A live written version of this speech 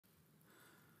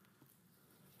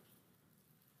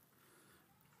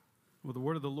Well, the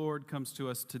word of the Lord comes to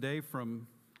us today from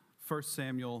 1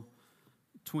 Samuel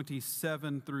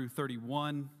 27 through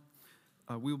 31.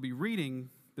 We will be reading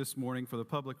this morning for the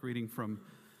public reading from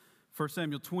 1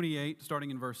 Samuel 28, starting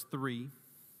in verse 3.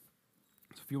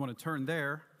 So if you want to turn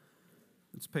there,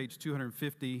 it's page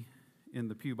 250 in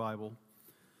the Pew Bible.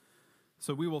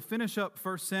 So we will finish up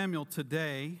 1 Samuel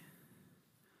today,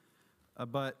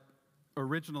 but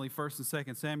originally 1 and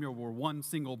 2 Samuel were one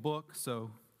single book,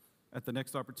 so at the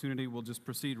next opportunity, we'll just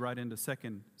proceed right into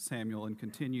 2 Samuel and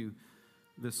continue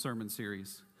this sermon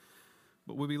series.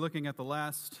 But we'll be looking at the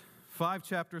last 5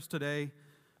 chapters today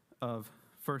of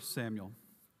 1 Samuel.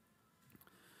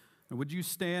 And would you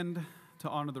stand to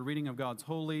honor the reading of God's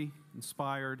holy,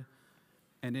 inspired,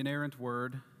 and inerrant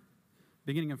word,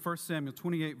 beginning in 1 Samuel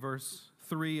 28, verse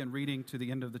 3, and reading to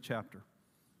the end of the chapter.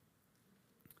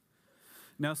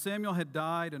 Now Samuel had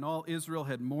died, and all Israel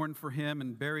had mourned for him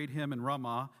and buried him in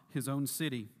Ramah, his own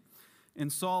city.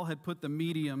 And Saul had put the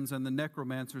mediums and the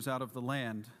necromancers out of the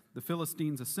land. The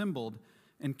Philistines assembled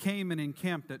and came and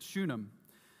encamped at Shunem.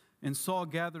 And Saul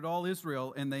gathered all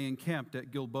Israel, and they encamped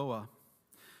at Gilboa.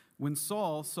 When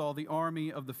Saul saw the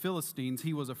army of the Philistines,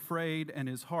 he was afraid, and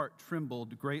his heart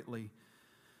trembled greatly.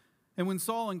 And when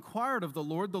Saul inquired of the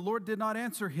Lord did not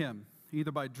answer him,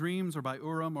 either by dreams or by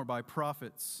Urim or by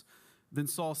prophets. Then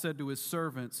Saul said to his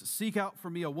servants, "Seek out for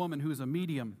me a woman who is a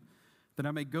medium, that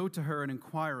I may go to her and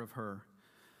inquire of her."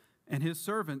 And his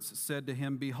servants said to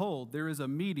him, "Behold, there is a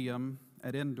medium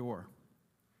at Endor."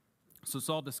 So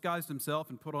Saul disguised himself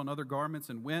and put on other garments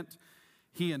and went,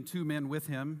 he and 2 men with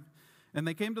him. And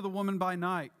they came to the woman by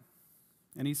night.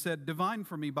 And he said, "Divine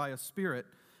for me by a spirit,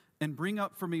 and bring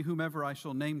up for me whomever I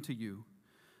shall name to you."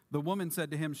 The woman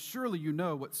said to him, "Surely you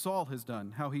know what Saul has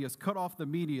done, how he has cut off the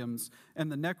mediums and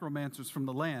the necromancers from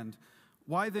the land.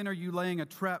 Why then are you laying a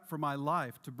trap for my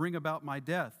life to bring about my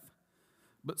death?"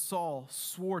 But Saul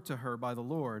swore to her by the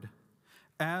Lord,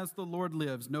 "As the Lord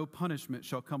lives, no punishment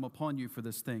shall come upon you for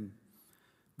this thing."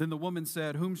 Then the woman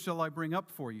said, "Whom shall I bring up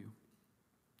for you?"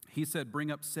 He said,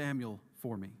 "Bring up Samuel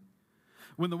for me."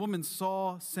 When the woman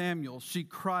saw Samuel, she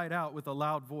cried out with a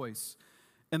loud voice.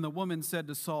 And the woman said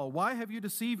to Saul, "Why have you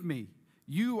deceived me?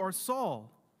 You are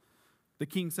Saul." The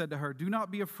king said to her, "Do not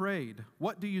be afraid.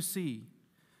 What do you see?"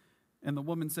 And the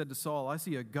woman said to Saul, "I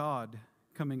see a god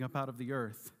coming up out of the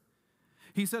earth."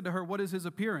 He said to her, "What is his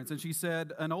appearance?" And she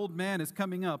said, "An old man is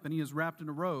coming up, and he is wrapped in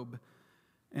a robe."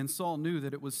 And Saul knew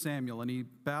that it was Samuel, and he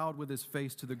bowed with his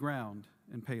face to the ground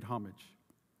and paid homage.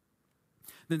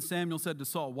 Then Samuel said to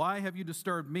Saul, "Why have you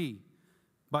disturbed me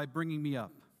by bringing me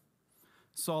up?"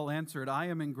 Saul answered, "I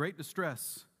am in great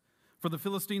distress, for the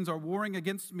Philistines are warring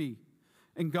against me,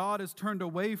 and God has turned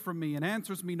away from me and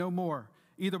answers me no more,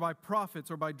 either by prophets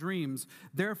or by dreams.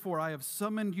 Therefore I have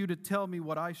summoned you to tell me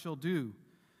what I shall do."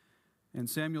 And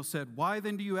Samuel said, "Why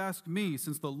then do you ask me,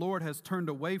 since the Lord has turned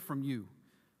away from you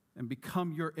and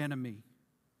become your enemy?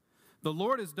 The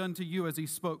Lord has done to you as he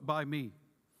spoke by me,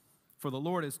 for the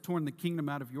Lord has torn the kingdom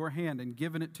out of your hand and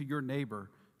given it to your neighbor,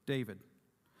 David.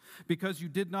 Because you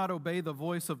did not obey the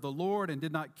voice of the Lord and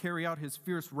did not carry out his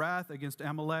fierce wrath against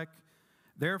Amalek,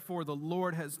 therefore the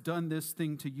Lord has done this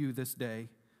thing to you this day.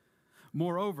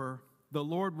 Moreover, the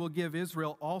Lord will give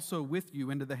Israel also with you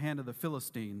into the hand of the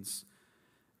Philistines,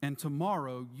 and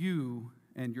tomorrow you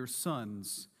and your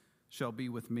sons shall be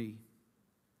with me.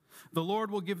 The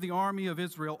Lord will give the army of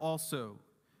Israel also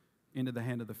into the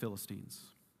hand of the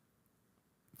Philistines."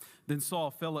 Then Saul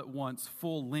fell at once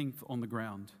full length on the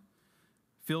ground,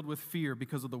 filled with fear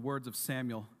because of the words of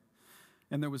Samuel.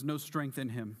 And there was no strength in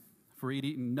him, for he had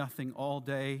eaten nothing all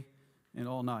day and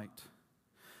all night.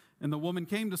 And the woman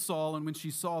came to Saul, and when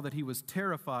she saw that he was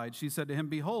terrified, she said to him,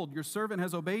 "Behold, your servant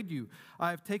has obeyed you.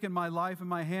 I have taken my life in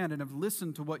my hand and have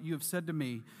listened to what you have said to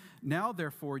me. Now,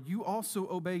 therefore, you also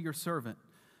obey your servant.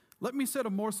 Let me set a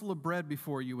morsel of bread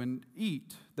before you and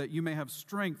eat, that you may have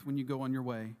strength when you go on your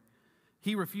way."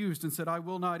 He refused and said, "I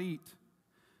will not eat."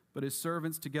 But his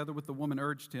servants together with the woman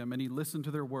urged him, and he listened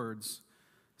to their words.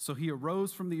 So he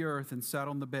arose from the earth and sat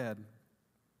on the bed.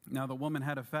 Now the woman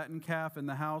had a fattened calf in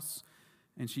the house,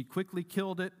 and she quickly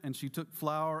killed it, and she took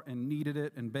flour and kneaded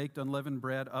it and baked unleavened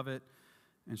bread of it,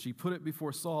 and she put it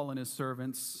before Saul and his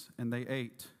servants, and they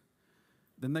ate.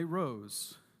 Then they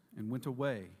rose and went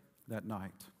away that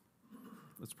night.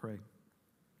 Let's pray.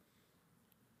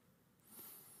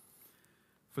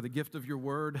 For the gift of your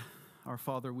word, our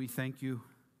Father, we thank you.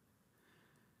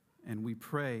 And we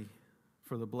pray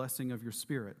for the blessing of your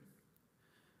Spirit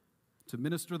to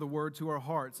minister the word to our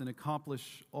hearts and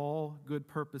accomplish all good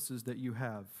purposes that you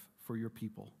have for your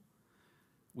people.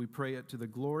 We pray it to the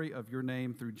glory of your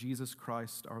name through Jesus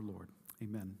Christ our Lord.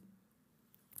 Amen.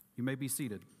 You may be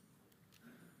seated.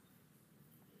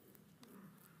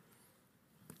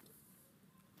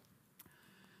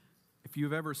 If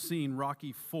you've ever seen Rocky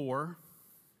IV,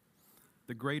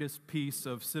 the greatest piece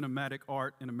of cinematic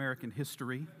art in American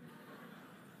history,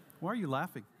 why are you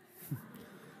laughing?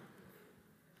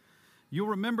 You'll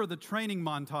remember the training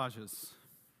montages.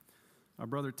 Our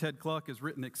brother Ted Cluck has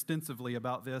written extensively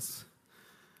about this.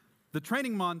 The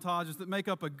training montages that make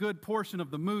up a good portion of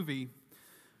the movie,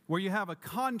 where you have a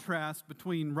contrast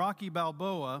between Rocky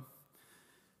Balboa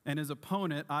and his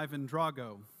opponent, Ivan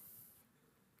Drago.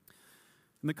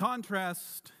 And the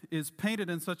contrast is painted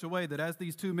in such a way that as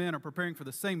these two men are preparing for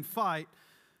the same fight,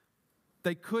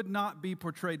 they could not be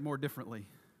portrayed more differently.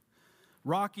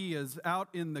 Rocky is out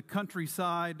in the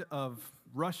countryside of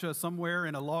Russia somewhere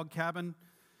in a log cabin,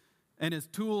 and his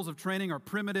tools of training are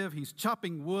primitive. He's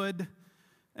chopping wood,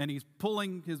 and he's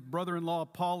pulling his brother-in-law,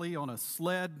 Paulie, on a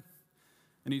sled,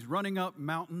 and he's running up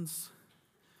mountains.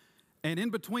 And in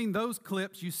between those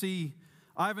clips, you see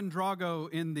Ivan Drago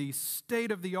in the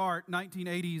state-of-the-art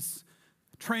 1980s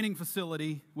training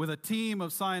facility with a team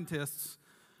of scientists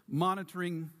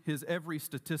monitoring his every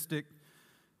statistic,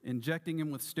 injecting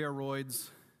him with steroids,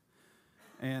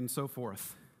 and so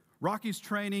forth. Rocky's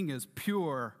training is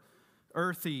pure,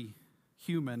 earthy,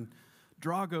 human.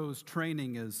 Drago's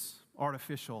training is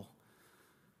artificial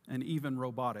and even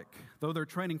robotic. Though they're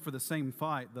training for the same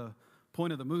fight, the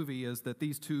point of the movie is that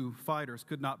these two fighters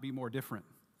could not be more different.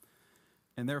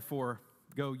 And therefore,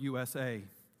 go USA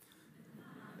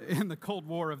in the Cold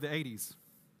War of the 80s.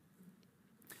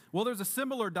 Well, there's a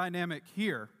similar dynamic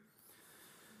here.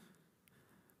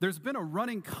 There's been a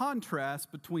running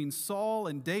contrast between Saul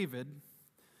and David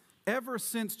ever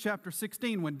since chapter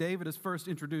 16, when David is first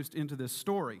introduced into this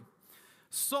story.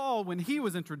 Saul, when he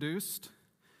was introduced,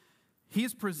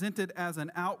 he's presented as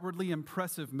an outwardly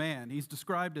impressive man. He's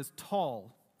described as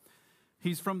tall.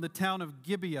 He's from the town of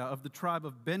Gibeah of the tribe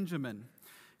of Benjamin.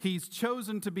 He's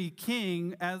chosen to be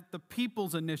king at the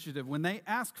people's initiative. When they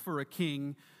ask for a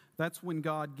king, that's when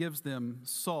God gives them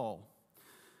Saul.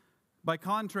 By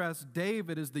contrast,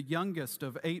 David is the youngest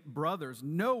of 8 brothers.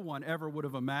 No one ever would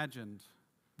have imagined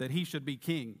that he should be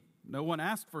king. No one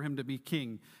asked for him to be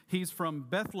king. He's from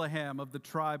Bethlehem of the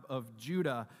tribe of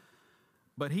Judah,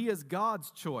 but he is God's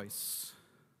choice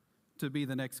to be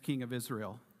the next king of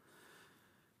Israel.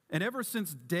 And ever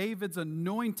since David's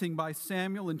anointing by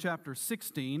Samuel in chapter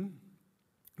 16,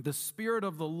 the Spirit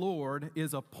of the Lord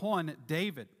is upon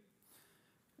David.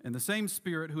 And the same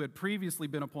Spirit who had previously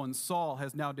been upon Saul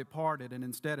has now departed, and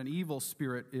instead an evil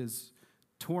spirit is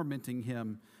tormenting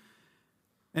him.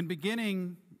 And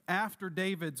beginning after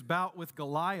David's bout with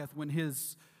Goliath, when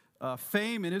his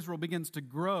fame in Israel begins to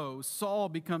grow, Saul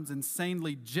becomes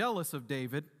insanely jealous of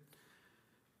David.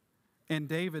 And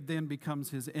David then becomes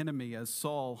his enemy as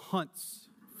Saul hunts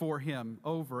for him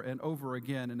over and over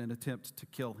again in an attempt to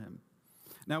kill him.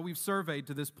 Now, we've surveyed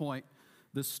to this point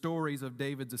the stories of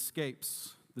David's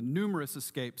escapes, the numerous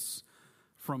escapes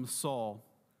from Saul.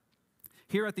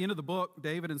 Here at the end of the book,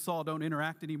 David and Saul don't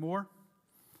interact anymore,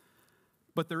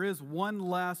 but there is one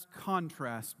last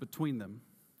contrast between them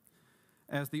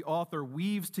as the author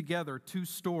weaves together 2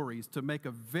 stories to make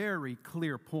a very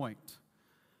clear point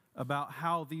about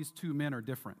how these 2 men are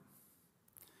different.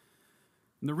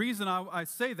 And the reason I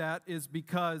say that is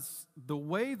because the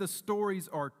way the stories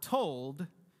are told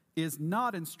is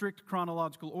not in strict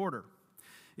chronological order.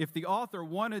 If the author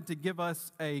wanted to give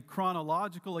us a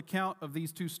chronological account of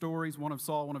these 2 stories, one of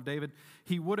Saul, one of David,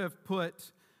 he would have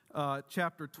put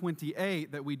chapter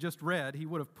 28 that we just read, he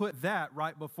would have put that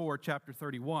right before chapter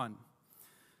 31.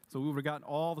 So we would have gotten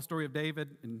all the story of David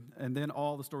and then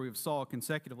all the story of Saul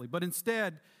consecutively. But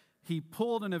instead, he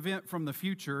pulled an event from the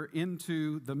future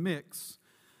into the mix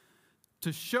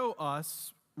to show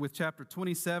us with chapter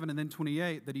 27 and then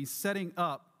 28 that he's setting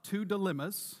up 2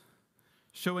 dilemmas,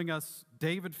 showing us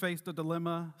David faced a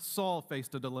dilemma, Saul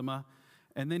faced a dilemma,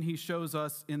 and then he shows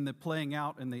us in the playing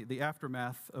out and the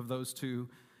aftermath of those 2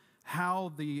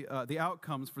 how the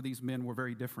outcomes for these men were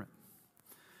very different.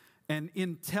 And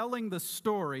in telling the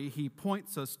story, he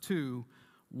points us to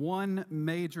one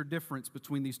major difference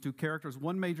between these 2 characters,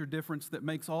 one major difference that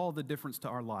makes all the difference to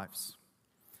our lives.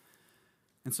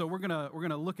 And so we're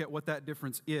gonna look at what that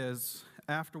difference is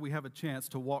after we have a chance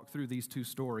to walk through these 2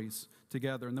 stories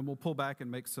together, and then we'll pull back and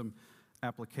make some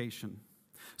application.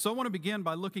 So I want to begin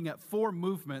by looking at 4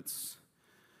 movements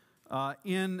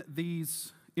in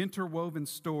these interwoven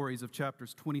stories of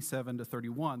chapters 27 to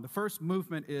 31. The first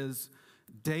movement is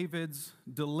David's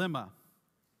dilemma.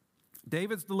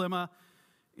 David's dilemma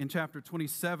in chapter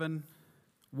 27,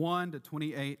 1 to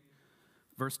 28,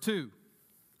 verse 2.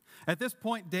 At this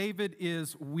point, David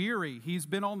is weary. He's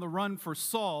been on the run for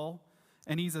Saul,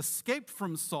 and he's escaped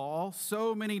from Saul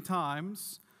so many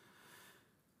times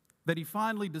that he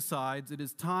finally decides it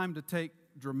is time to take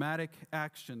dramatic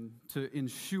action to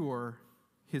ensure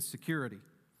his security.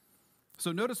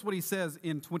 So notice what he says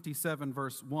in 27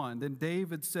 verse 1. Then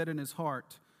David said in his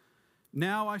heart,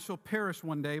 "Now I shall perish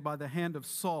one day by the hand of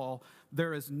Saul.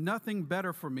 There is nothing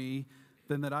better for me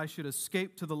than that I should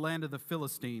escape to the land of the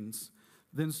Philistines.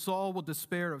 Then Saul will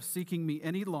despair of seeking me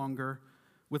any longer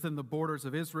within the borders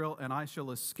of Israel, and I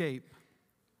shall escape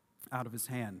out of his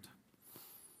hand."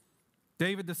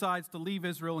 David decides to leave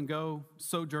Israel and go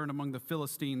sojourn among the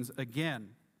Philistines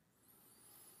again.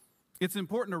 It's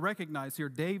important to recognize here,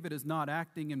 David is not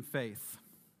acting in faith.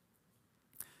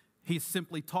 He's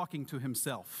simply talking to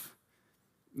himself.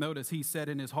 Notice he said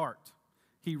in his heart.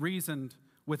 He reasoned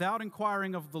without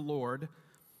inquiring of the Lord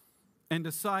and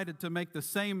decided to make the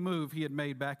same move he had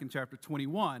made back in chapter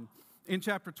 21. In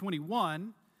chapter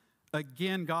 21,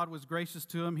 again, God was gracious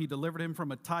to him. He delivered him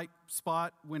from a tight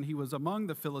spot when he was among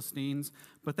the Philistines,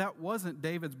 but that wasn't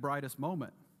David's brightest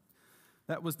moment.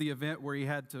 That was the event where he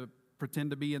had to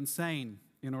pretend to be insane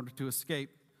in order to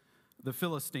escape the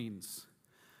Philistines.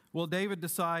 Well, David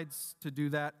decides to do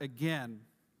that again,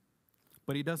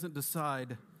 but he doesn't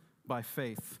decide by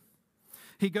faith.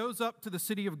 He goes up to the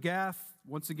city of Gath,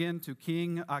 once again to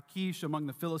King Achish among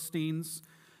the Philistines,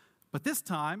 but this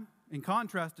time, in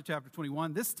contrast to chapter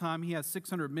 21, this time he has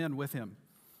 600 men with him,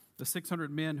 the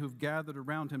 600 men who've gathered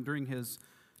around him during his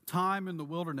time in the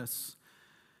wilderness.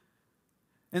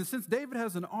 And since David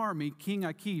has an army, King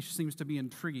Achish seems to be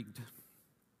intrigued.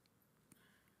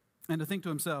 And to think to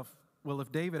himself, well,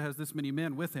 if David has this many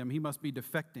men with him, he must be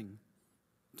defecting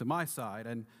to my side,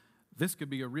 and this could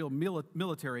be a real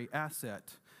military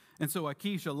asset. And so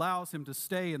Achish allows him to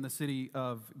stay in the city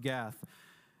of Gath.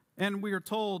 And we are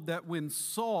told that when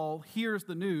Saul hears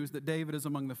the news that David is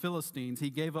among the Philistines, he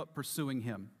gave up pursuing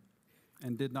him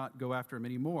and did not go after him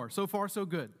anymore. So far, so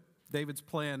good. David's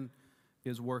plan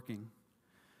is working.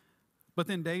 But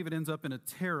then David ends up in a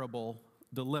terrible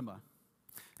dilemma.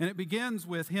 And it begins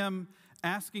with him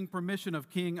asking permission of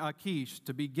King Achish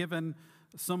to be given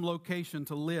some location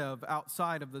to live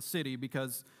outside of the city,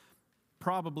 because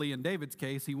probably in David's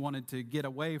case, he wanted to get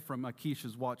away from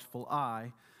Achish's watchful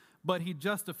eye. But he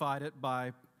justified it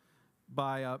by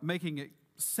making it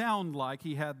sound like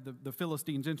he had the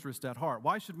Philistines' interest at heart.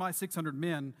 Why should my 600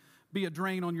 men be a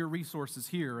drain on your resources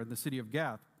here in the city of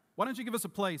Gath? Why don't you give us a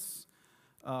place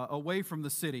away from the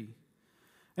city?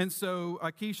 And so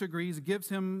Achish agrees, gives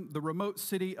him the remote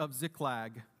city of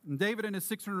Ziklag. And David and his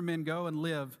 600 men go and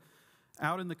live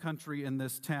out in the country in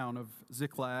this town of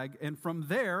Ziklag. And from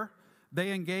there,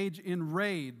 they engage in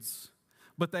raids.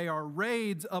 But they are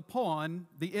raids upon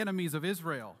the enemies of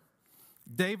Israel.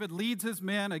 David leads his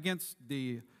men against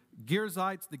the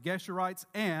Girzites, the Geshurites,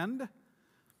 and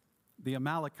the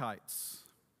Amalekites.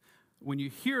 When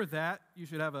you hear that, you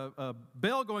should have a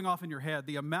bell going off in your head.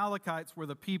 The Amalekites were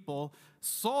the people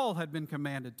Saul had been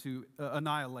commanded to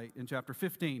annihilate in chapter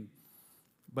 15,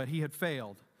 but he had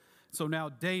failed. So now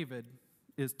David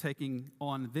is taking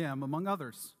on them, among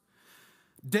others.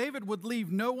 David would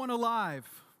leave no one alive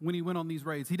when he went on these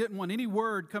raids. He didn't want any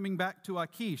word coming back to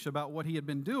Achish about what he had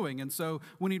been doing. And so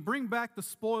when he'd bring back the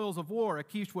spoils of war,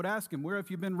 Achish would ask him, "Where have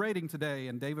you been raiding today?"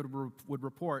 And David would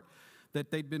report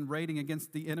that they'd been raiding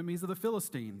against the enemies of the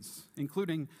Philistines,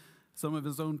 including some of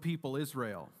his own people,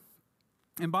 Israel.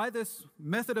 And by this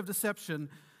method of deception,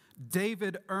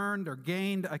 David earned or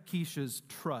gained Achish's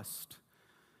trust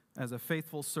as a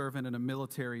faithful servant and a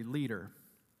military leader.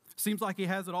 Seems like he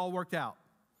has it all worked out.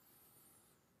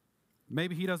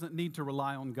 Maybe he doesn't need to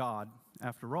rely on God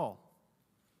after all,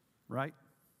 right?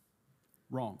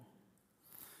 Wrong.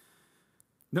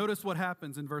 Notice what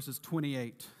happens in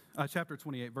chapter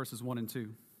 28, verses 1 and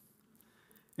 2.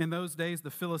 In those days,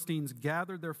 the Philistines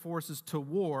gathered their forces to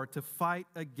war to fight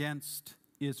against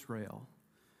Israel.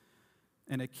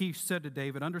 And Achish said to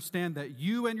David, "Understand that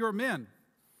you and your men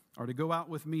are to go out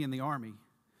with me in the army."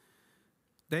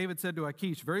 David said to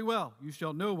Achish, "Very well, you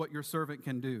shall know what your servant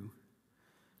can do."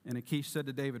 And Achish said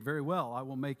to David, "Very well, I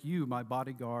will make you my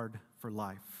bodyguard for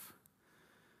life."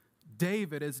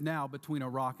 David is now between a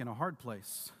rock and a hard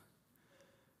place.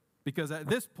 Because at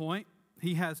this point,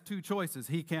 he has two choices.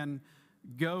 He can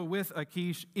go with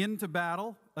Achish into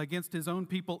battle against his own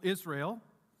people, Israel.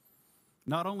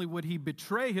 Not only would he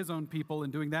betray his own people in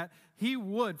doing that, he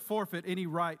would forfeit any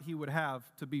right he would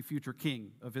have to be future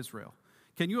king of Israel.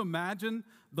 Can you imagine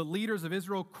the leaders of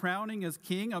Israel crowning as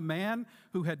king a man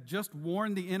who had just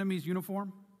worn the enemy's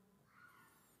uniform?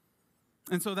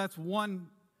 And so that's one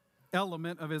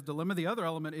element of his dilemma. The other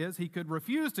element is he could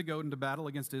refuse to go into battle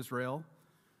against Israel,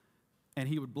 and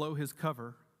he would blow his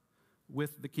cover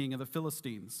with the king of the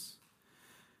Philistines.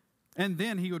 And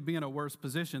then he would be in a worse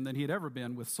position than he had ever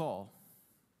been with Saul,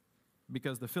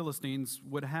 because the Philistines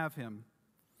would have him.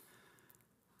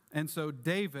 And so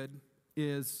David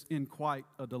is in quite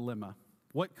a dilemma.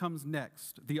 What comes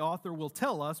next? The author will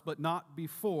tell us, but not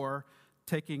before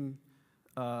taking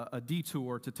a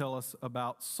detour to tell us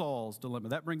about Saul's dilemma.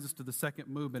 That brings us to the second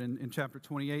movement in chapter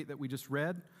 28 that we just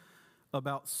read,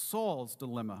 about Saul's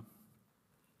dilemma.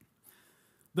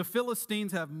 The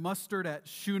Philistines have mustered at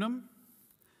Shunem,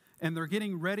 and they're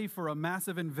getting ready for a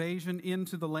massive invasion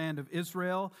into the land of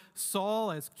Israel.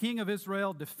 Saul, as king of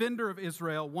Israel, defender of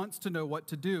Israel, wants to know what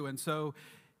to do. And so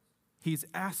he's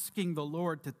asking the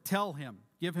Lord to tell him,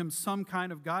 give him some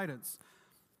kind of guidance.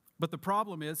 But the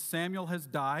problem is Samuel has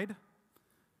died.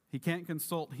 He can't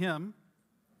consult him.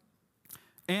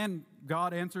 And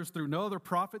God answers through no other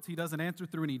prophets. He doesn't answer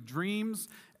through any dreams.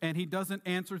 And he doesn't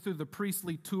answer through the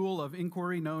priestly tool of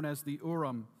inquiry known as the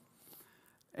Urim.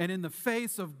 And in the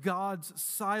face of God's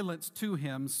silence to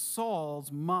him,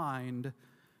 Saul's mind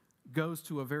goes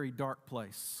to a very dark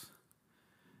place.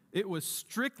 It was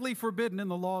strictly forbidden in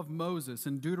the law of Moses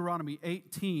in Deuteronomy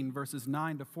 18, verses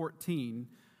 9 to 14,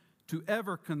 to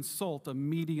ever consult a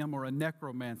medium or a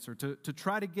necromancer, to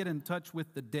try to get in touch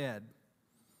with the dead.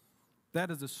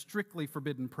 That is a strictly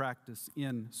forbidden practice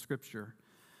in Scripture.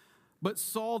 But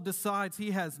Saul decides he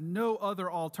has no other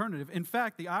alternative. In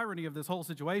fact, the irony of this whole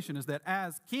situation is that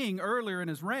as king earlier in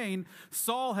his reign,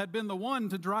 Saul had been the one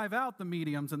to drive out the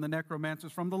mediums and the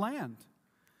necromancers from the land.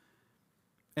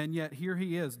 And yet here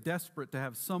he is, desperate to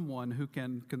have someone who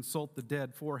can consult the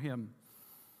dead for him.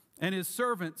 And his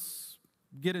servants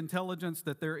get intelligence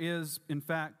that there is, in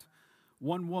fact,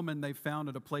 one woman they found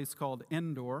at a place called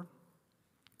Endor.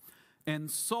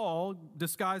 And Saul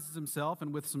disguises himself,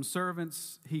 and with some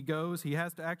servants he goes. He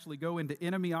has to actually go into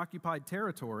enemy-occupied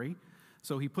territory,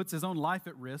 so he puts his own life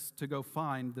at risk to go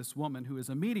find this woman who is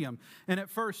a medium. And at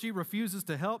first she refuses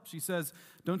to help. She says,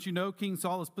 "Don't you know King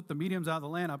Saul has put the mediums out of the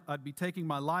land? I'd be taking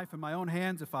my life in my own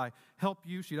hands if I help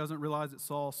you." She doesn't realize it's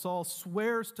Saul. Saul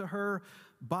swears to her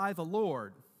by the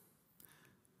Lord.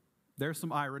 There's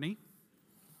some irony.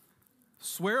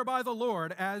 Swear by the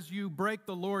Lord as you break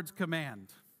the Lord's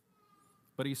command.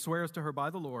 But he swears to her by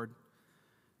the Lord,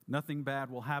 nothing bad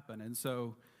will happen. And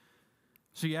so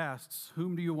she asks,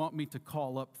 "Whom do you want me to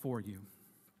call up for you?"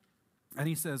 And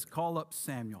he says, "Call up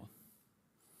Samuel."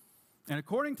 And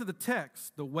according to the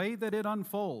text, the way that it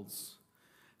unfolds,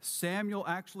 Samuel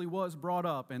actually was brought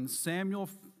up, and Samuel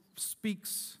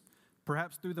speaks,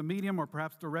 perhaps through the medium or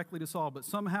perhaps directly to Saul, but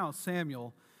somehow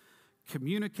Samuel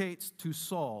communicates to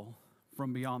Saul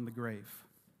from beyond the grave.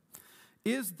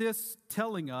 Is this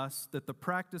telling us that the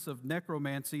practice of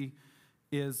necromancy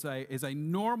is a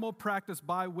normal practice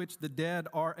by which the dead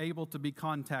are able to be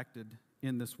contacted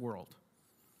in this world?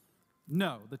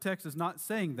 No, the text is not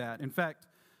saying that. In fact,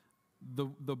 the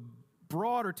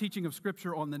broader teaching of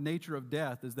Scripture on the nature of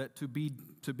death is that to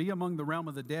be among the realm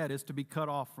of the dead is to be cut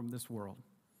off from this world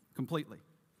completely.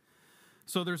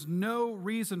 So there's no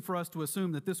reason for us to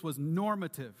assume that this was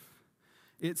normative.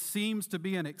 It seems to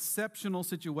be an exceptional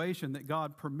situation that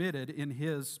God permitted in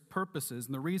his purposes.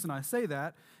 And the reason I say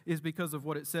that is because of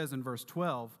what it says in verse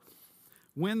 12.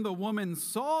 When the woman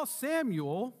saw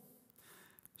Samuel,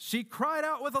 she cried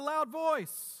out with a loud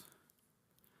voice.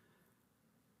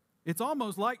 It's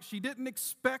almost like she didn't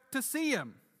expect to see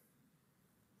him.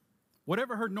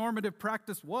 Whatever her normative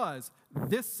practice was,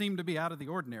 this seemed to be out of the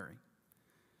ordinary.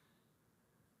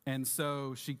 And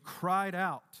so she cried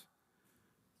out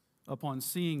upon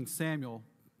seeing Samuel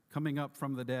coming up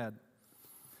from the dead.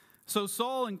 So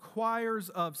Saul inquires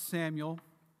of Samuel,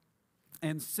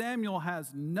 and Samuel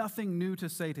has nothing new to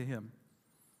say to him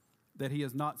that he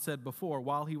has not said before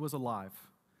while he was alive.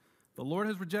 The Lord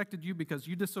has rejected you because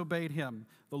you disobeyed him.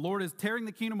 The Lord is tearing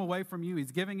the kingdom away from you.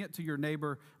 He's giving it to your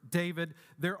neighbor David.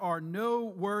 There are no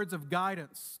words of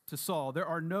guidance to Saul. There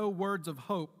are no words of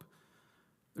hope.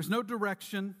 There's no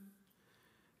direction.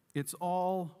 It's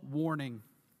all warning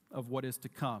of what is to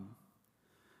come,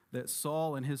 that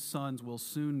Saul and his sons will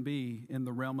soon be in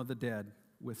the realm of the dead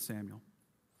with Samuel.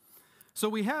 So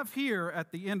we have here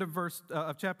at the end of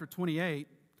chapter 28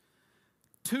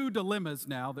 two dilemmas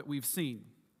now that we've seen.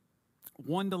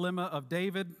 One dilemma of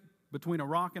David between a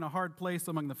rock and a hard place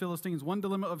among the Philistines. One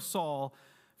dilemma of Saul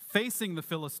facing the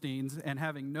Philistines and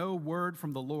having no word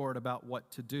from the Lord about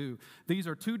what to do. These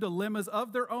are two dilemmas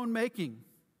of their own making.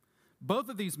 Both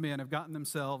of these men have gotten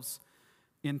themselves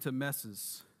into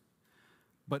messes.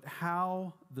 But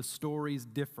how the stories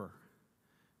differ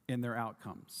in their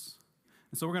outcomes.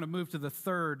 And so we're going to move to the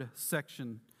third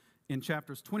section. In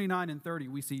chapters 29 and 30,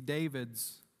 we see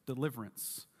David's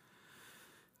deliverance.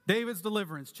 David's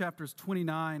deliverance, chapters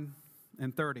 29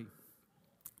 and 30.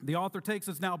 The author takes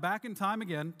us now back in time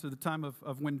again to the time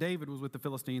of when David was with the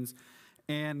Philistines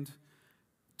and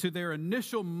to their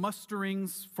initial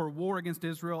musterings for war against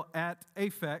Israel at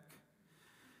Aphek.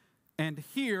 And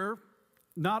here,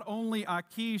 not only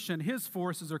Achish and his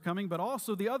forces are coming, but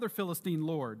also the other Philistine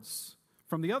lords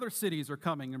from the other cities are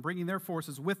coming and bringing their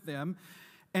forces with them.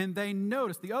 And they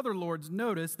notice, the other lords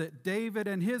notice that David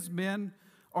and his men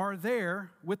are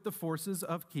there with the forces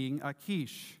of King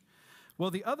Achish.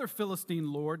 Well, the other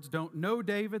Philistine lords don't know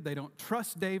David, they don't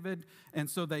trust David, and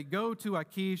so they go to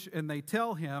Achish and they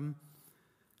tell him,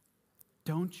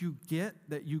 "Don't you get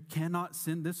that you cannot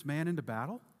send this man into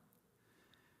battle?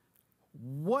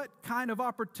 What kind of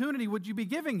opportunity would you be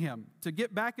giving him to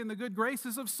get back in the good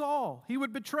graces of Saul? He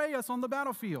would betray us on the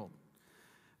battlefield."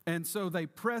 And so they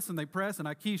press, and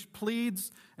Achish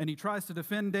pleads, and he tries to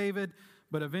defend David,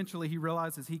 but eventually he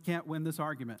realizes he can't win this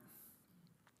argument.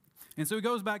 And so he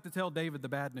goes back to tell David the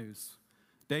bad news.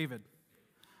 "David,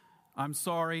 I'm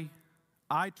sorry.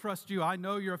 I trust you. I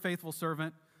know you're a faithful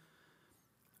servant,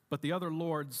 but the other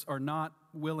lords are not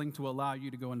willing to allow you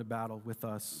to go into battle with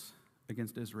us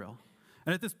against Israel."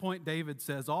 And at this point, David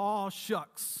says, "Oh,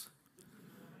 shucks.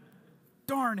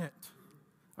 Darn it.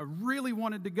 I really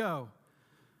wanted to go."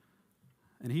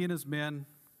 And he and his men,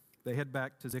 they head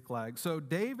back to Ziklag. So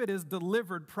David is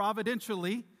delivered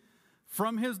providentially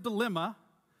from his dilemma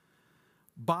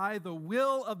by the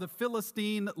will of the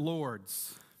Philistine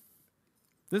lords.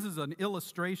 This is an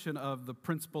illustration of the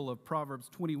principle of Proverbs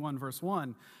 21, verse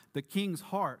 1. The king's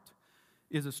heart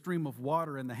is a stream of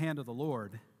water in the hand of the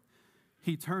Lord.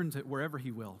 He turns it wherever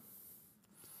he will.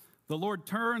 The Lord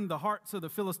turned the hearts of the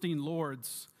Philistine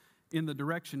lords in the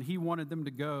direction he wanted them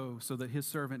to go so that his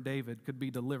servant David could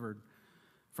be delivered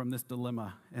from this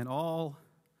dilemma. And all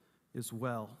is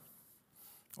well,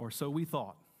 or so we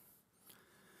thought.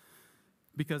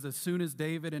 Because as soon as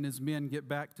David and his men get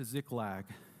back to Ziklag,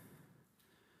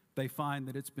 they find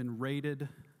that it's been raided,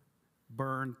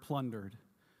 burned, plundered,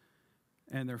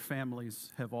 and their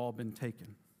families have all been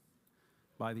taken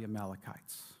by the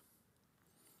Amalekites.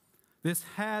 This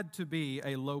had to be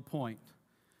a low point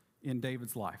in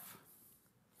David's life.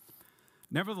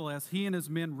 Nevertheless, he and his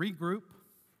men regroup,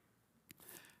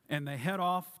 and they head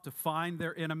off to find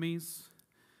their enemies.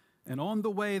 And on the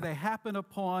way, they happen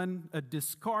upon a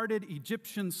discarded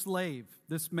Egyptian slave,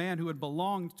 this man who had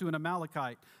belonged to an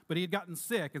Amalekite, but he had gotten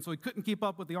sick, and so he couldn't keep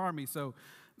up with the army, so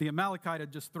the Amalekite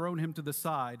had just thrown him to the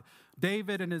side.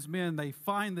 David and his men, they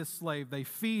find this slave, they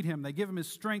feed him, they give him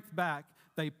his strength back,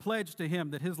 they pledge to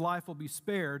him that his life will be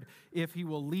spared if he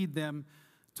will lead them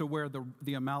to where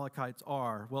the Amalekites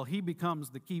are. Well, he becomes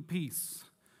the key piece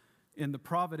in the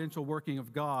providential working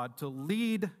of God to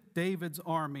lead David's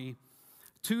army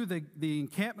to the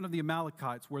encampment of the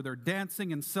Amalekites, where they're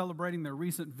dancing and celebrating their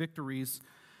recent victories.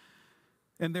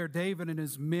 And there David and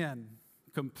his men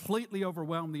completely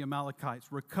overwhelm the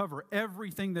Amalekites, recover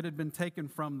everything that had been taken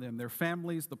from them, their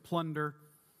families, the plunder,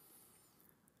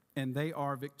 and they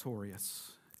are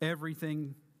victorious.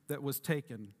 Everything that was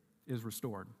taken is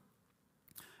restored.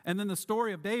 And then the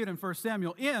story of David in 1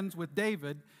 Samuel ends with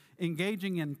David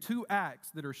engaging in two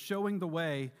acts that are showing the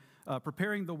way,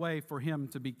 preparing the way for him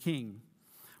to be king.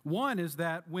 One is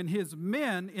that when his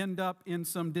men end up in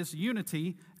some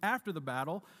disunity after the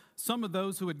battle, some of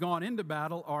those who had gone into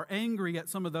battle are angry at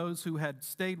some of those who had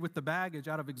stayed with the baggage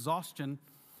out of exhaustion.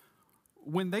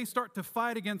 When they start to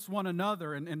fight against one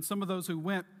another, and some of those who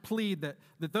went plead that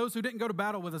those who didn't go to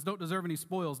battle with us don't deserve any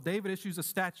spoils, David issues a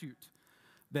statute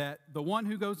that the one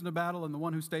who goes into battle and the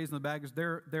one who stays in the baggage,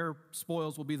 their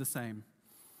spoils will be the same.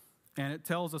 And it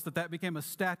tells us that became a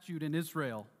statute in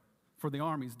Israel for the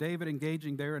armies, David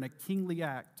engaging there in a kingly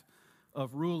act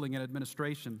of ruling and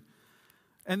administration.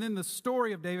 And then the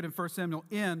story of David in 1 Samuel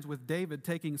ends with David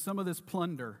taking some of this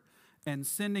plunder and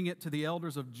sending it to the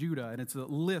elders of Judah. And it's a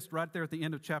list right there at the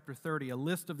end of chapter 30, a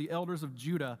list of the elders of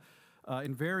Judah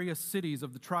in various cities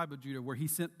of the tribe of Judah where he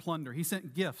sent plunder. He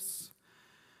sent gifts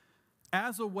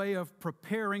as a way of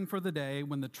preparing for the day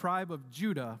when the tribe of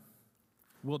Judah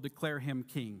will declare him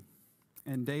king.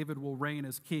 And David will reign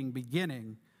as king,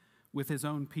 beginning with his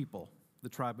own people, the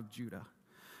tribe of Judah.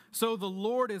 So the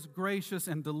Lord is gracious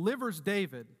and delivers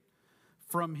David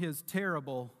from his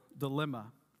terrible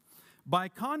dilemma. By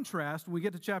contrast, when we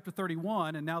get to chapter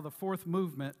 31, and now the fourth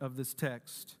movement of this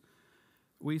text,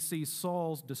 we see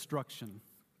Saul's destruction.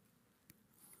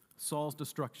 Saul's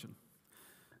destruction.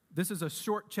 This is a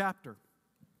short chapter,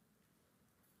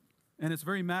 and it's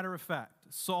very matter of fact.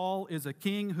 Saul is a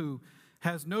king who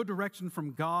has no direction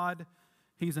from God.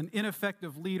 He's an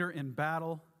ineffective leader in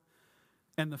battle,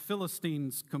 and the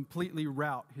Philistines completely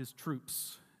rout his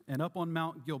troops And up on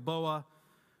Mount Gilboa,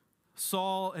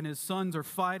 Saul and his sons are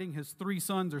fighting. His 3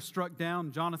 sons are struck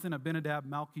down, Jonathan, Abinadab,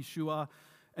 Malchishua.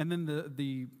 And then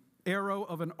the arrow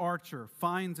of an archer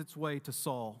finds its way to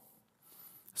Saul.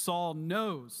 Saul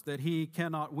knows that he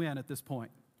cannot win at this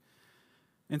point.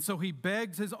 And so he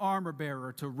begs his armor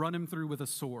bearer to run him through with a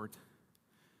sword.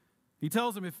 He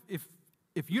tells him,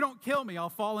 if you don't kill me, I'll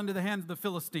fall into the hands of the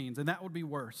Philistines, and that would be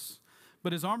worse.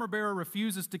 But his armor bearer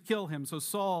refuses to kill him, so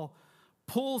Saul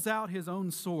pulls out his own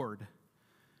sword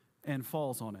and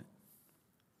falls on it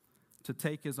to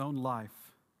take his own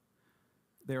life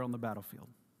there on the battlefield.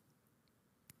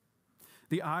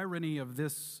 The irony of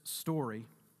this story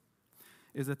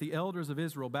is that the elders of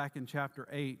Israel back in chapter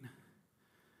 8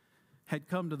 had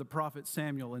come to the prophet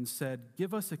Samuel and said,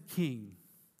 "Give us a king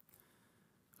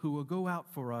who will go out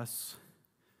for us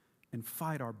and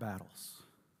fight our battles.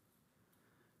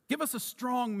 Give us a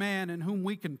strong man in whom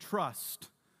we can trust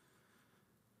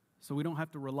so we don't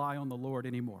have to rely on the Lord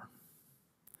anymore."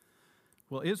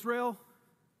 Well, Israel,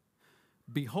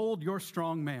 behold your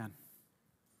strong man,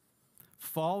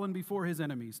 fallen before his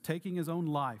enemies, taking his own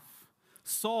life.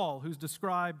 Saul, who's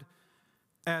described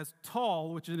as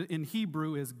tall, which in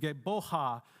Hebrew is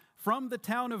Geboha, from the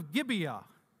town of Gibeah,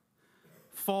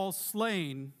 falls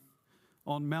slain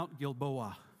on Mount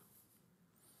Gilboa.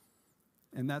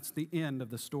 And that's the end of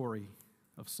the story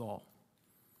of Saul.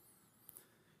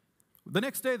 The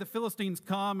next day, the Philistines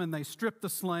come and they strip the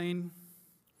slain.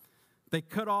 They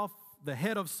cut off the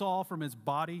head of Saul from his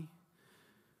body.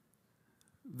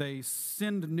 They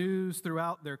send news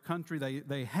throughout their country.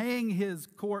 They hang his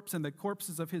corpse and the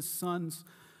corpses of his sons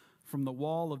from the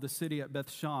wall of the city at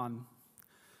Bethshan.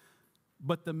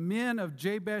 But the men of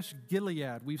Jabesh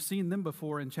Gilead, we've seen them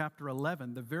before in chapter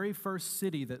 11, the very first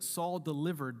city that Saul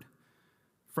delivered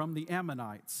from the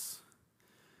Ammonites.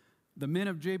 The men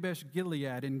of Jabesh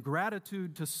Gilead, in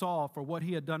gratitude to Saul for what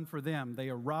he had done for them, they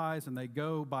arise and they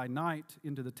go by night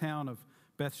into the town of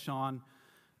Bethshan.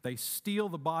 They steal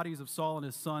the bodies of Saul and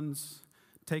his sons,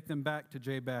 take them back to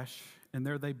Jabesh, and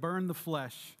there they burn the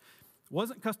flesh. It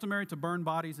wasn't customary to burn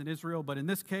bodies in Israel, but in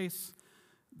this case,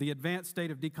 the advanced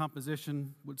state of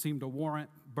decomposition would seem to warrant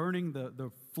burning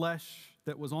the flesh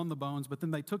that was on the bones, but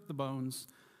then they took the bones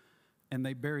and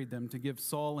they buried them to give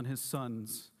Saul and his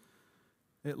sons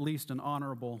at least an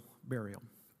honorable burial.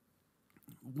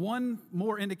 One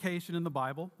more indication in the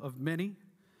Bible of many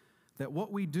that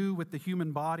what we do with the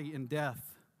human body in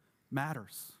death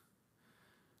matters,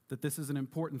 that this is an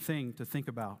important thing to think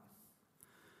about.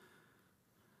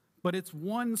 But it's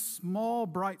one small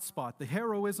bright spot. The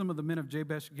heroism of the men of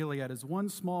Jabesh Gilead is one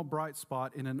small bright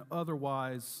spot in an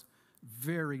otherwise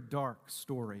very dark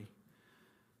story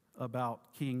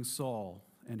about King Saul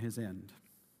and his end.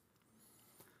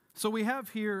 So we have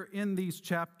here in these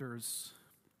chapters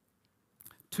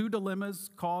 2 dilemmas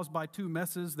caused by 2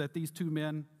 messes that these 2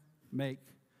 men make,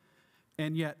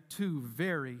 and yet 2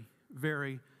 very,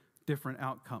 very different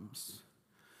outcomes.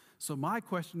 So my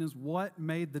question is, what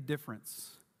made the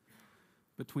difference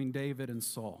between David and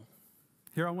Saul?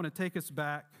 Here I want to take us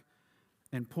back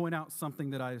and point out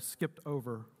something that I skipped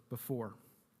over before.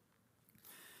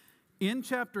 In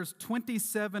chapters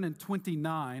 27 and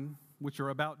 29, which are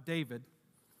about David,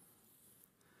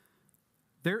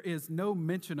 there is no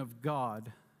mention of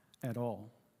God at all.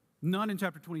 None in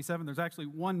chapter 27. There's actually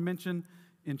one mention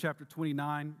in chapter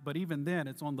 29, but even then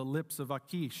it's on the lips of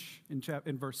Achish in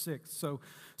verse 6.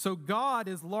 So God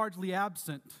is largely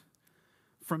absent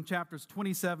from chapters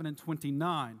 27 and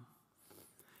 29.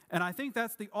 And I think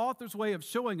that's the author's way of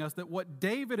showing us that what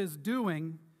David is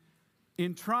doing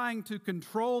in trying to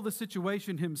control the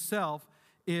situation himself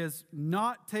is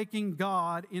not taking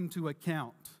God into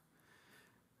account.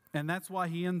 And that's why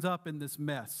he ends up in this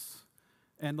mess.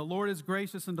 And the Lord is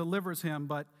gracious and delivers him,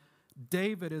 but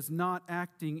David is not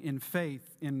acting in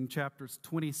faith in chapters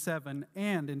 27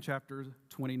 and in chapter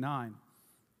 29.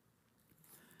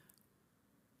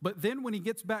 But then when he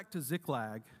gets back to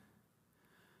Ziklag,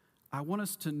 I want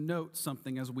us to note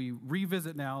something as we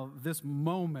revisit now this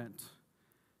moment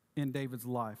in David's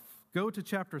life. Go to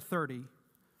chapter 30,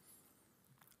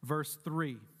 verse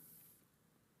 3.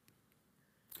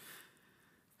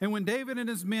 And when David and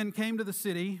his men came to the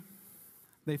city,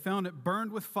 they found it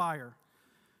burned with fire,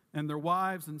 and their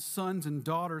wives and sons and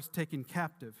daughters taken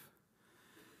captive.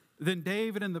 Then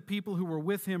David and the people who were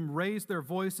with him raised their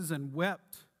voices and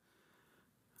wept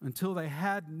until they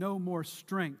had no more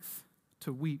strength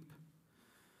to weep.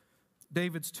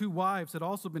 David's 2 wives had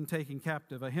also been taken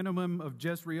captive, Ahinoam of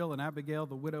Jezreel and Abigail,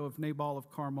 the widow of Nabal of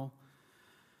Carmel.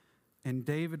 And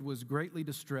David was greatly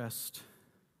distressed,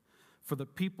 for the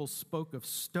people spoke of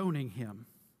stoning him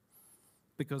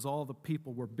because all the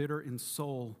people were bitter in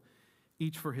soul,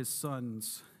 each for his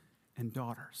sons and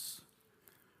daughters.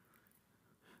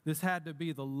 This had to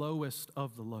be the lowest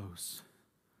of the lows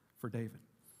for David.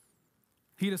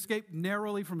 He'd escaped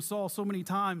narrowly from Saul so many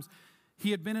times. He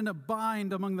had been in a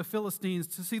bind among the Philistines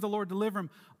to see the Lord deliver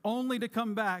him, only to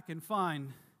come back and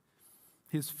find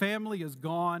his family is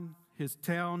gone, his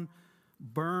town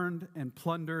burned and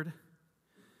plundered,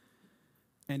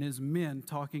 and his men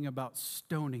talking about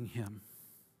stoning him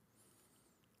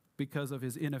because of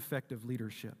his ineffective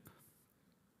leadership.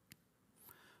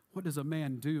 What does a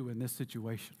man do in this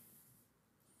situation?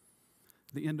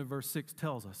 The end of verse 6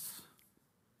 tells us.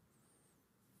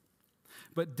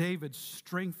 But David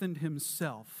strengthened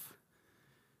himself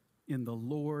in the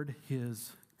Lord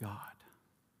his God.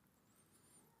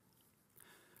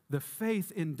 The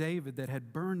faith in David that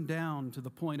had burned down to the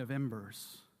point of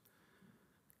embers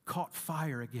caught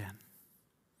fire again.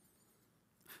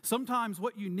 Sometimes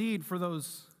what you need for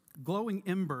those glowing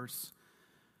embers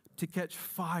to catch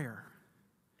fire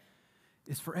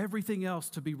is for everything else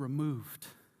to be removed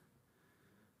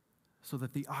so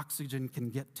that the oxygen can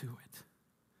get to it.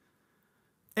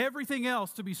 Everything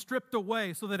else to be stripped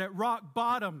away so that at rock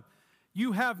bottom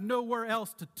you have nowhere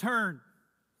else to turn.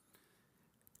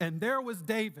 And there was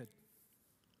David.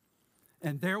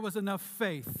 And there was enough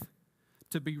faith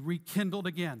to be rekindled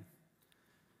again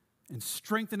and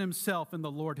strengthen himself in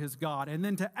the Lord his God. And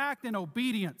then to act in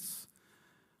obedience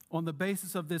on the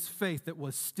basis of this faith that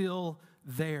was still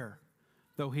there,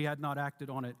 though he had not acted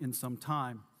on it in some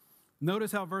time.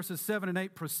 Notice how verses 7 and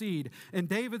 8 proceed. And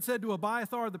David said to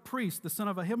Abiathar the priest, the son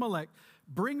of Ahimelech,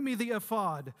 "Bring me the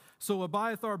ephod." So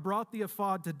Abiathar brought the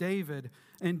ephod to David,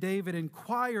 and David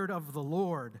inquired of the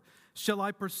Lord, "Shall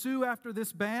I pursue after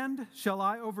this band? Shall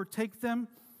I overtake them?"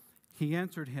 He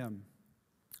answered him,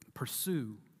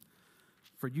 "Pursue,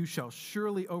 for you shall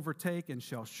surely overtake and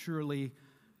shall surely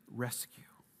rescue."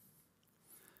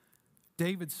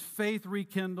 David's faith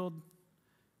rekindled.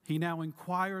 He now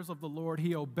inquires of the Lord,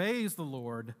 he obeys the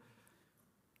Lord,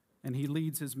 and he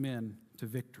leads his men to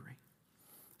victory.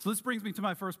 So this brings me to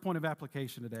my first point of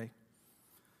application today.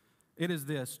 It is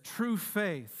this: true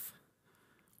faith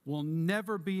will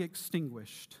never be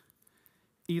extinguished,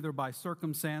 either by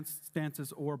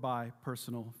circumstances or by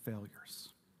personal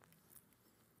failures.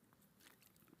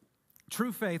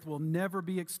 True faith will never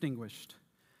be extinguished,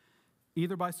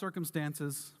 either by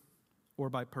circumstances or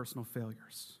by personal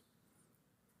failures.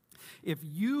 If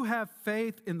you have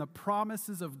faith in the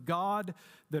promises of God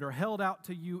that are held out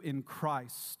to you in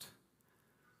Christ,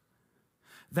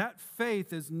 that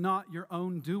faith is not your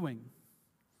own doing.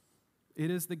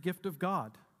 It is the gift of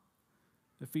God.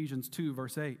 Ephesians 2,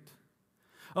 verse 8.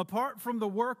 Apart from the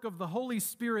work of the Holy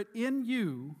Spirit in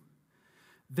you,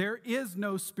 there is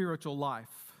no spiritual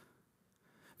life.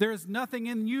 There is nothing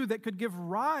in you that could give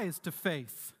rise to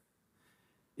faith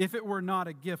if it were not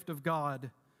a gift of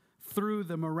God through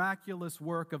the miraculous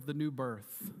work of the new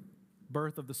birth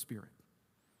of the Spirit.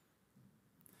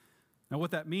 Now,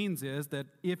 what that means is that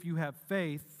if you have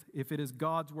faith, if it is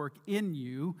God's work in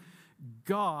you,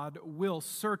 God will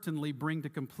certainly bring to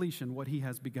completion what He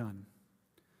has begun.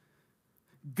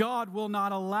 God will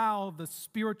not allow the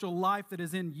spiritual life that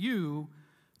is in you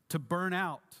to burn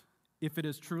out if it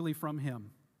is truly from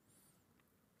Him.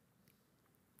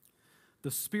 The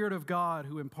Spirit of God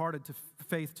who imparted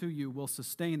faith to you will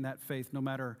sustain that faith no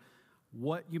matter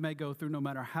what you may go through, no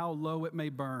matter how low it may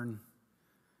burn.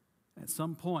 At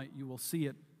some point, you will see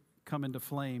it come into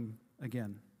flame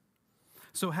again.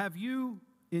 So have you,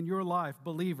 in your life,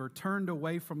 believer, turned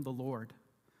away from the Lord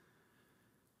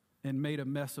and made a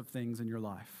mess of things in your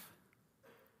life?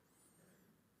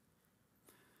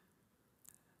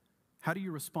 How do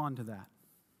you respond to that?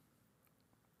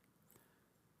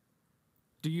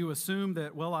 Do you assume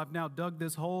that, well, I've now dug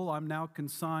this hole, I'm now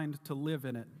consigned to live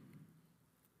in it?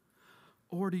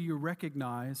 Or do you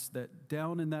recognize that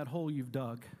down in that hole you've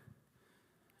dug,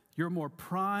 you're more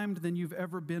primed than you've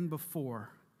ever been before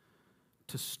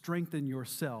to strengthen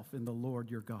yourself in the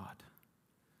Lord your God,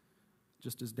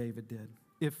 just as David did?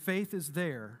 If faith is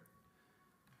there,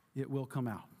 it will come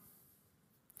out.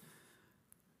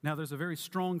 Now, there's a very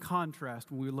strong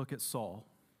contrast when we look at Saul.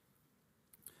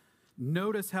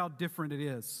 Notice how different it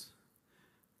is.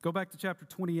 Go back to chapter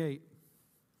 28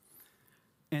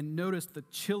 and notice the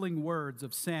chilling words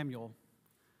of Samuel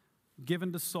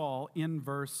given to Saul in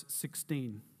verse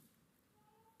 16.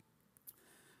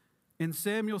 And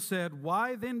Samuel said,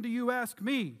 "Why then do you ask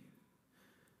me,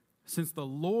 since the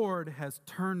Lord has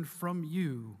turned from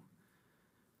you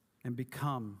and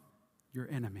become your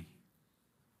enemy?"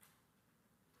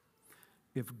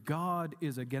 If God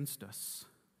is against us,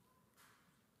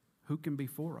 who can be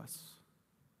for us?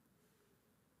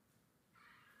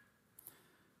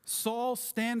 Saul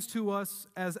stands to us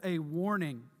as a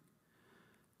warning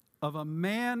of a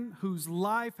man whose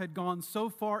life had gone so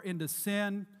far into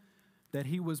sin that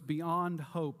he was beyond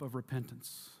hope of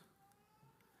repentance.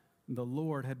 The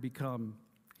Lord had become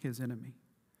his enemy.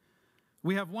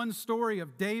 We have one story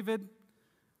of David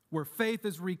where faith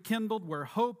is rekindled, where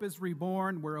hope is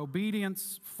reborn, where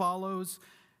obedience follows.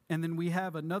 And then we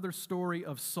have another story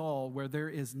of Saul where there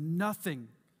is nothing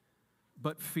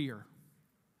but fear.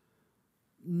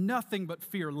 Nothing but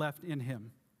fear left in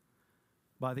him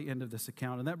by the end of this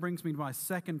account. And that brings me to my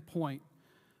second point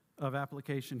of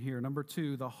application here. Number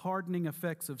 2, the hardening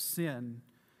effects of sin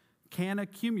can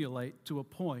accumulate to a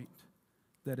point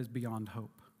that is beyond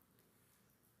hope.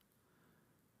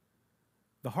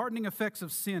 The hardening effects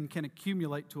of sin can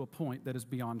accumulate to a point that is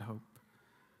beyond hope.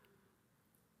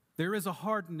 There is a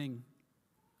hardening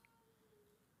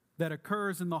that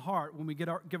occurs in the heart when we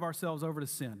give ourselves over to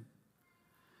sin.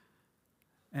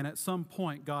 And at some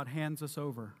point, God hands us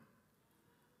over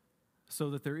so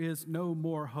that there is no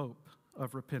more hope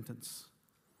of repentance.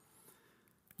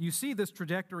 You see this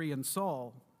trajectory in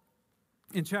Saul.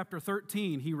 In chapter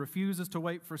 13, he refuses to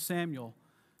wait for Samuel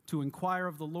to inquire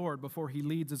of the Lord before he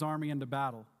leads his army into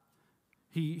battle.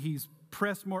 He's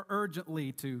pressed more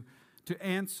urgently to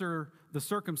answer the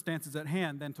circumstances at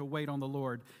hand than to wait on the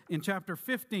Lord. In chapter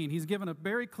 15, he's given a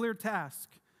very clear task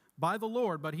by the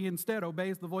Lord, but he instead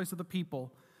obeys the voice of the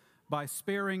people by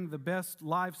sparing the best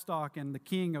livestock and the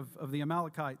king of the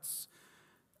Amalekites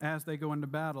as they go into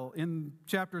battle. In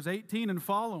chapters 18 and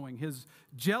following, his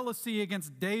jealousy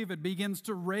against David begins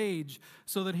to rage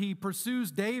so that he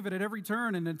pursues David at every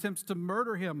turn and attempts to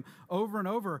murder him over and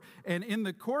over. And in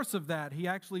the course of that, he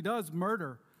actually does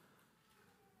murder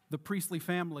the priestly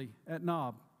family at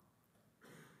Nob,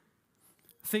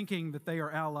 thinking that they are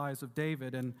allies of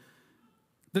David. And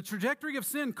the trajectory of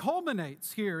sin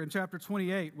culminates here in chapter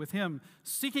 28 with him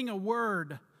seeking a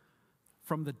word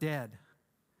from the dead,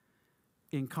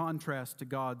 in contrast to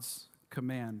God's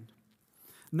command.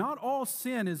 Not all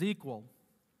sin is equal,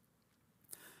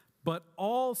 but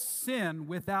all sin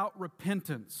without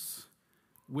repentance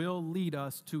will lead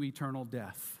us to eternal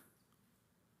death.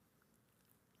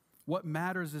 What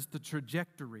matters is the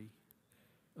trajectory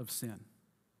of sin.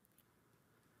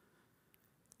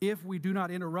 If we do not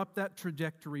interrupt that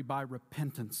trajectory by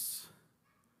repentance,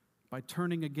 by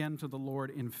turning again to the Lord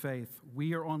in faith,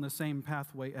 we are on the same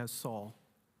pathway as Saul,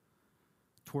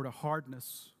 toward a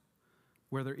hardness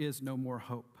where there is no more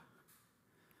hope.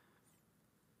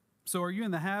 So are you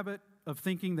in the habit of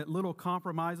thinking that little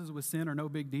compromises with sin are no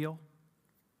big deal?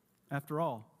 After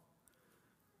all,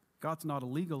 God's not a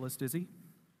legalist, is he?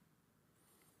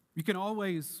 You can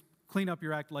always clean up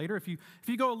your act later. If you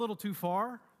go a little too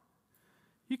far,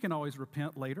 you can always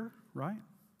repent later, right?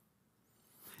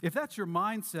 If that's your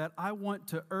mindset, I want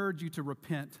to urge you to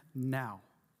repent now.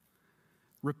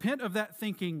 Repent of that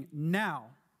thinking now.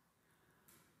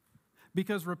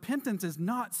 Because repentance is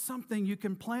not something you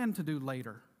can plan to do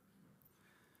later.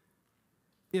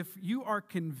 If you are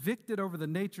convicted over the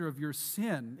nature of your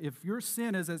sin, if your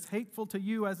sin is as hateful to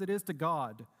you as it is to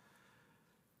God,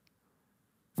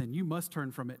 then you must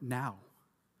turn from it now.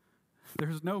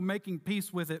 There's no making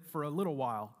peace with it for a little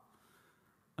while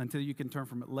until you can turn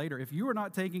from it later. If you are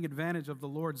not taking advantage of the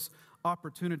Lord's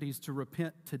opportunities to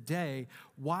repent today,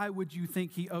 why would you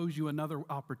think he owes you another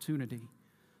opportunity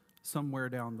somewhere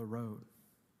down the road?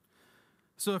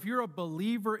 So if you're a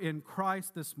believer in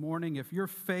Christ this morning, if your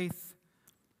faith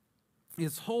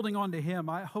is holding on to him,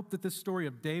 I hope that this story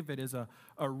of David is a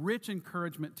rich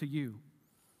encouragement to you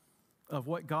of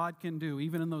what God can do,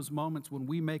 even in those moments when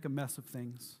we make a mess of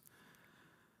things.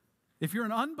 If you're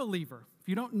an unbeliever, if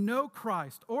you don't know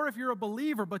Christ, or if you're a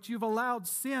believer but you've allowed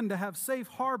sin to have safe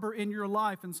harbor in your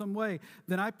life in some way,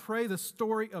 then I pray the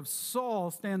story of Saul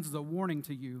stands as a warning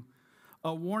to you,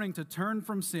 a warning to turn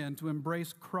from sin, to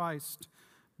embrace Christ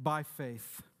by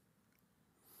faith.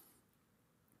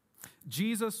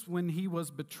 Jesus, when he was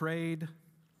betrayed,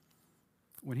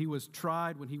 when he was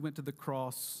tried, when he went to the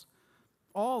cross,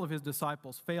 all of his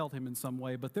disciples failed him in some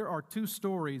way, but there are two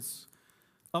stories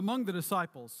among the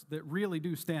disciples that really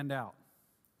do stand out.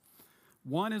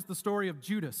 One is the story of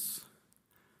Judas,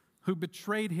 who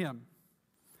betrayed him.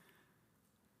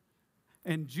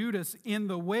 And Judas, in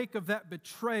the wake of that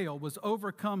betrayal, was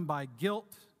overcome by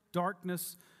guilt,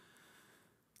 darkness,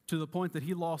 to the point that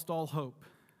he lost all hope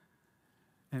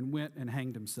and went and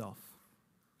hanged himself.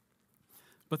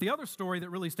 But the other story that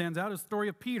really stands out is the story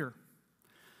of Peter.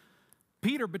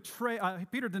 Peter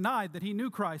denied that he knew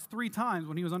Christ 3 times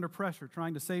when he was under pressure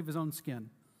trying to save his own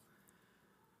skin.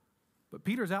 But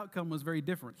Peter's outcome was very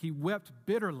different. He wept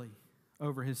bitterly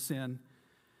over his sin,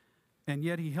 and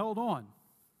yet he held on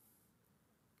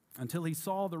until he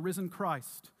saw the risen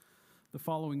Christ the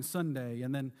following Sunday,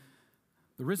 and then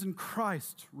the risen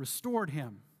Christ restored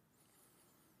him.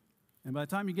 And by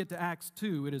the time you get to Acts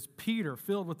 2, it is Peter,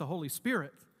 filled with the Holy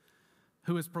Spirit,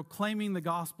 who is proclaiming the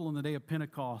gospel in the day of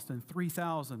Pentecost, and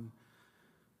 3,000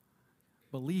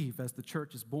 believe as the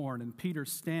church is born. And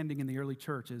Peter's standing in the early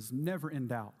church is never in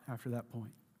doubt after that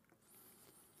point.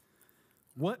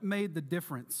 What made the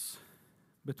difference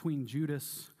between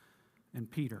Judas and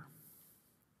Peter?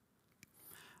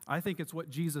 I think it's what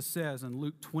Jesus says in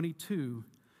Luke 22,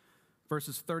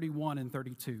 verses 31 and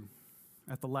 32,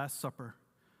 at the Last Supper.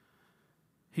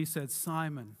 He said,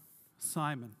 "Simon,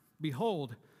 Simon,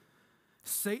 behold,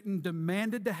 Satan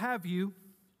demanded to have you,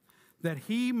 that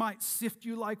he might sift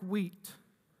you like wheat.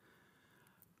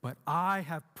 But I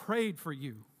have prayed for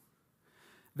you,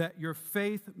 that your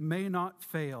faith may not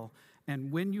fail.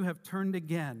 And when you have turned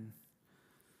again,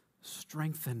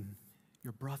 strengthen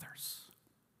your brothers."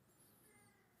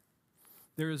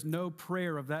 There is no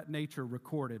prayer of that nature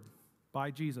recorded by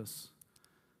Jesus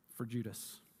for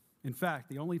Judas. In fact,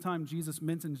 the only time Jesus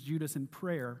mentions Judas in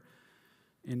prayer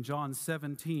in John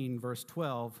 17, verse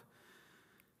 12,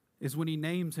 is when he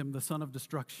names him the son of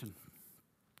destruction,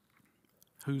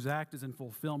 whose act is in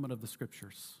fulfillment of the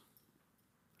Scriptures.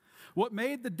 What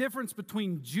made the difference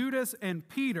between Judas and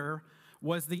Peter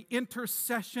was the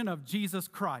intercession of Jesus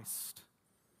Christ.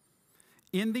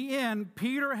 In the end,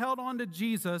 Peter held on to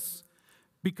Jesus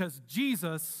because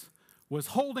Jesus was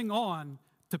holding on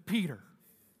to Peter.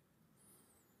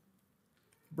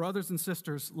 Brothers and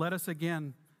sisters, let us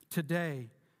again today,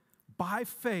 by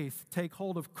faith, take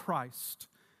hold of Christ,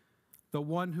 the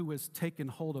one who has taken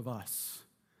hold of us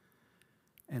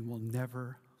and will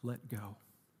never let go.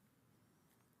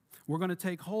 We're going to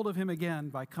take hold of him again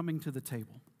by coming to the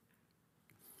table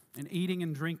and eating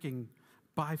and drinking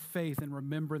by faith in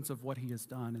remembrance of what he has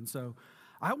done. And so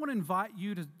I want to invite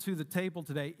you to the table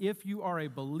today if you are a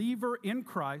believer in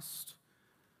Christ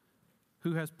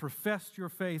who has professed your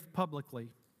faith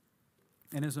publicly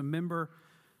and is a member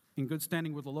in good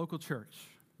standing with a local church.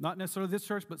 Not necessarily this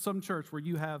church, but some church where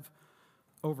you have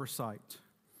oversight.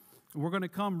 We're going to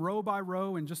come row by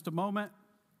row in just a moment,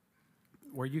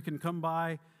 where you can come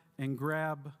by and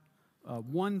grab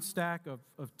one stack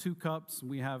of 2 cups.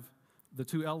 We have the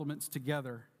 2 elements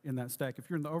together in that stack. If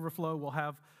you're in the overflow, we'll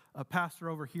have a pastor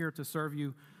over here to serve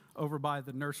you over by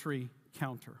the nursery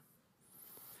counter.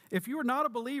 If you are not a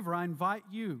believer, I invite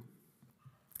you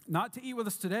not to eat with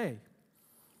us today,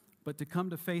 but to come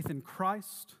to faith in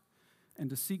Christ and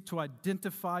to seek to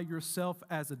identify yourself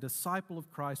as a disciple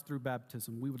of Christ through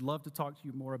baptism. We would love to talk to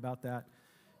you more about that.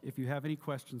 If you have any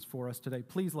questions for us today,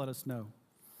 please let us know.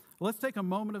 Let's take a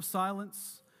moment of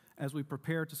silence as we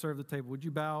prepare to serve the table. Would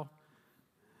you bow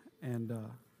and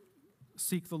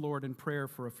seek the Lord in prayer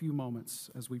for a few moments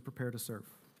as we prepare to serve?